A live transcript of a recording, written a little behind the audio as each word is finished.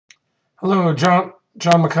Hello, John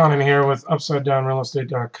McConnon here with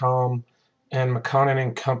UpsideDownRealEstate.com and McConnon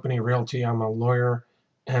and Company Realty. I'm a lawyer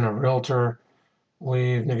and a realtor.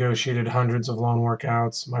 We've negotiated hundreds of loan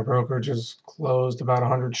workouts. My brokerage has closed about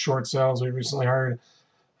 100 short sales. We recently hired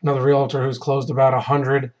another realtor who's closed about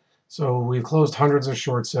 100. So we've closed hundreds of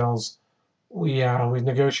short sales. We've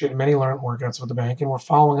negotiated many loan workouts with the bank, and we're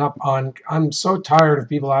following up on. I'm so tired of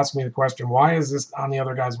people asking me the question, why is this on the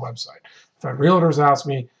other guy's website? I've had realtors ask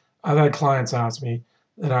me, I've had clients ask me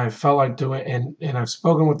that I felt like doing, and I've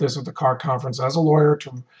spoken with this at the CAR conference as a lawyer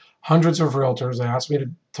to hundreds of realtors. They asked me to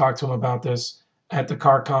talk to them about this at the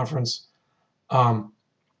CAR conference. Um,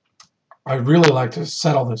 I really like to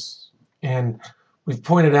settle this, and we've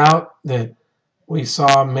pointed out that we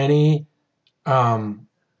saw many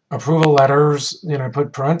approval letters, I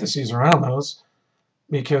put parentheses around those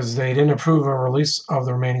because they didn't approve a release of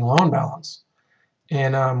the remaining loan balance.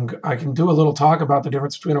 And I can do a little talk about the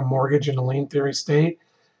difference between a mortgage and a lien theory state.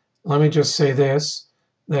 Let me just say this,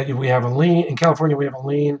 that we have a lien, in California we have a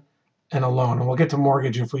lien and a loan, and we'll get to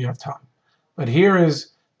mortgage if we have time. But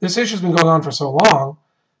this issue's been going on for so long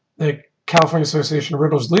that California Association of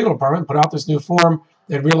Realtors Legal Department put out this new form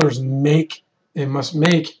that realtors must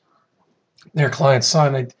make their clients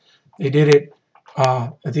sign. They did it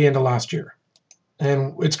at the end of last year.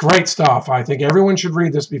 And it's great stuff. I think everyone should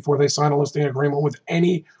read this before they sign a listing agreement with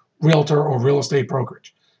any realtor or real estate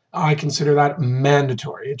brokerage. I consider that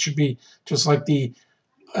mandatory. It should be just like the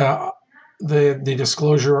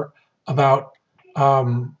disclosure about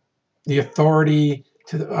the authority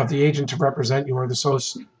of the agent to represent you, or the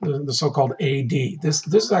so-called AD. This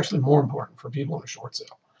is actually more important for people in a short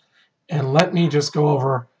sale. And let me just go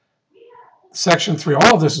over Section 3.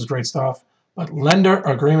 All of this is great stuff. But lender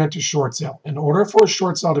agreement to short sale. In order for a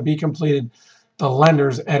short sale to be completed, the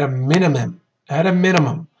lenders at a minimum,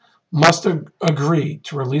 must agree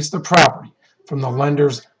to release the property from the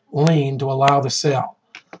lender's lien to allow the sale.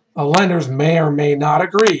 The lenders may or may not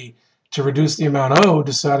agree to reduce the amount owed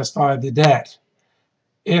to satisfy the debt.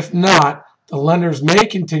 If not, the lenders may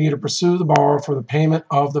continue to pursue the borrower for the payment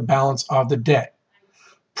of the balance of the debt.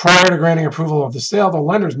 Prior to granting approval of the sale, the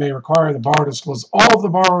lenders may require the borrower to disclose all of the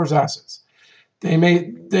borrower's assets. They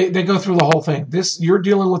go through the whole thing. You're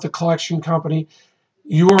dealing with a collection company.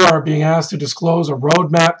 You are being asked to disclose a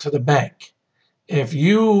roadmap to the bank. If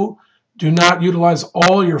you do not utilize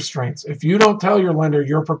all your strengths, if you don't tell your lender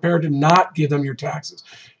you're prepared to not give them your taxes,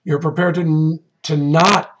 you're prepared to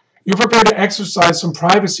exercise some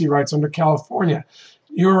privacy rights under California,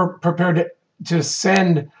 you're prepared to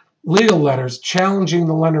send legal letters challenging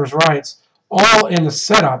the lender's rights, all in the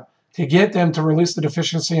setup to get them to release the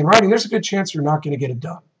deficiency in writing, there's a good chance you're not going to get it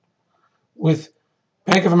done. With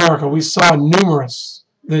Bank of America, we saw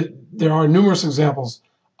there are numerous examples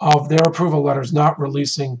of their approval letters not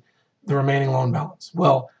releasing the remaining loan balance.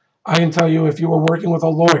 Well, I can tell you, if you were working with a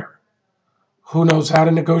lawyer who knows how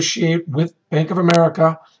to negotiate with Bank of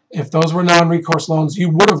America, if those were non-recourse loans, you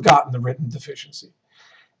would have gotten the written deficiency.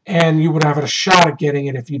 And you would have had a shot at getting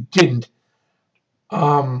it if you didn't.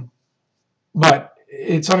 But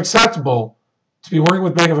it's unacceptable to be working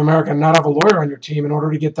with Bank of America and not have a lawyer on your team in order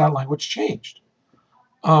to get that language changed.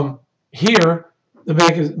 Here,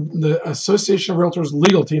 the Association of Realtors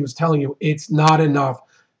legal team is telling you it's not enough.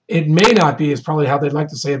 It may not be, is probably how they'd like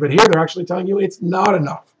to say it, but here they're actually telling you it's not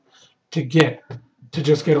enough to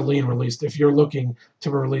just get a lien released if you're looking to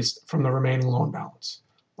be released from the remaining loan balance.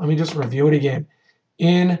 Let me just review it again.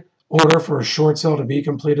 In order for a short sale to be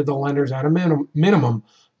completed, the lenders at a minimum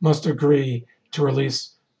must agree to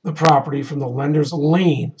release the property from the lender's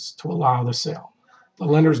liens to allow the sale. The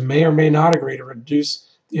lenders may or may not agree to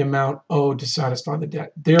reduce the amount owed to satisfy the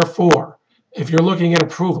debt. Therefore, if you're looking at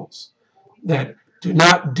approvals that do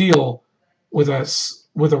not deal with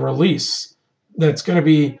a release that's going to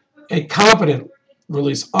be a competent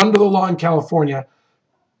release under the law in California,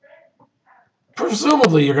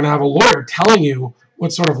 presumably you're going to have a lawyer telling you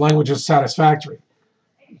what sort of language is satisfactory.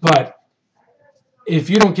 But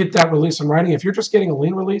if you don't get that release in writing, if you're just getting a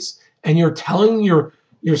lien release and you're telling your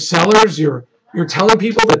sellers, you're telling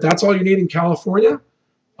people that that's all you need in California,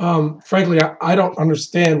 frankly, I don't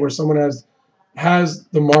understand where someone has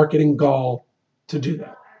the marketing gall to do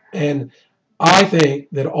that. And I think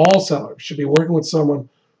that all sellers should be working with someone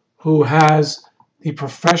who has the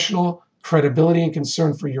professional credibility and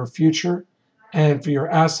concern for your future and for your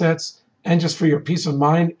assets and just for your peace of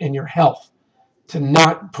mind and your health, to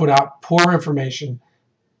not put out poor information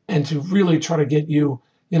and to really try to get you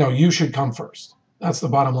should come first. That's the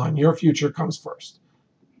bottom line. Your future comes first.